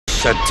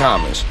said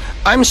Thomas.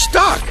 "I'm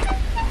stuck."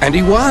 And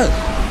he was.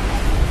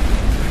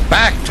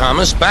 "Back,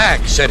 Thomas,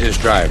 back," said his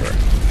driver.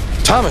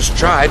 Thomas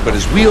tried, but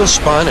his wheels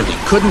spun and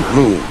he couldn't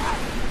move.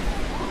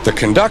 The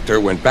conductor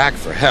went back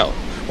for help,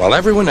 while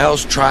everyone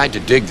else tried to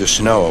dig the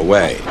snow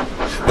away.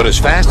 But as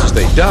fast as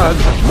they dug,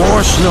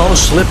 more snow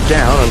slipped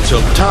down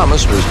until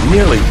Thomas was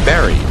nearly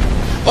buried.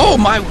 "Oh,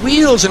 my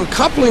wheels and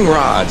coupling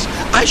rods!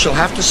 I shall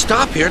have to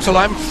stop here till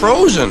I'm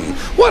frozen.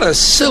 What a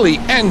silly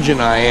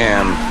engine I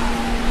am!"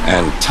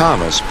 And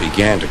Thomas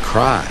began to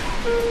cry.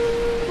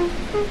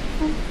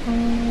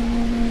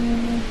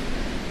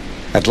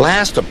 At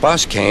last, a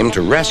bus came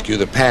to rescue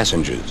the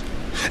passengers.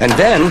 And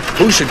then,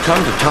 who should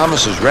come to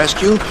Thomas's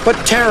rescue but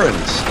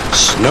Terence?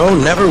 Snow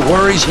never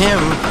worries him.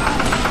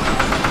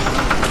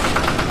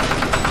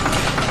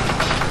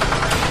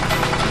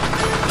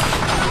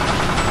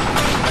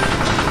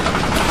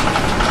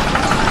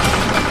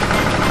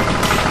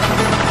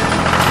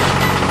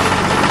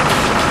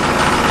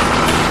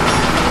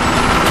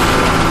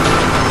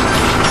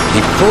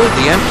 He pulled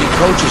the empty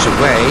coaches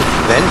away,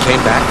 then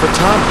came back for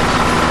Thomas.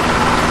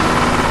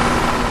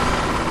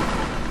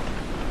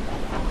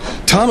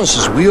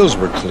 Thomas's wheels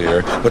were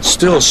clear, but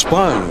still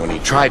spun when he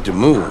tried to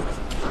move.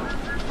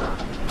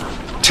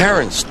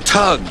 Terence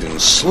tugged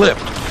and slipped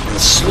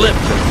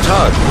and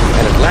tugged,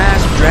 and at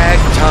last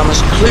dragged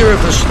Thomas clear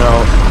of the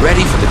snow,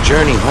 ready for the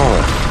journey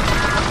home.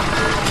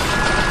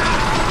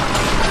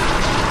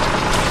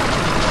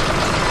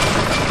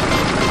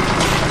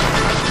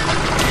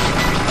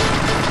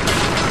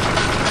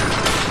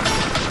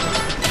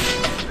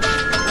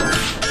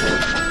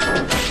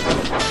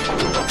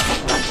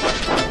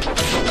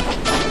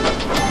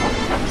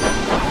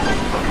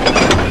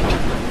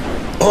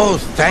 "Oh,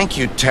 thank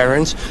you,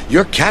 Terence.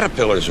 Your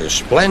caterpillars are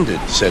splendid,"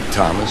 said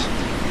Thomas.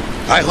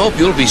 "I hope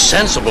you'll be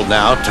sensible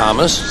now,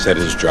 Thomas," said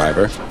his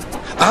driver.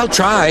 "I'll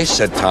try,"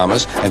 said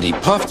Thomas, and he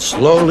puffed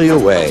slowly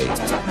away.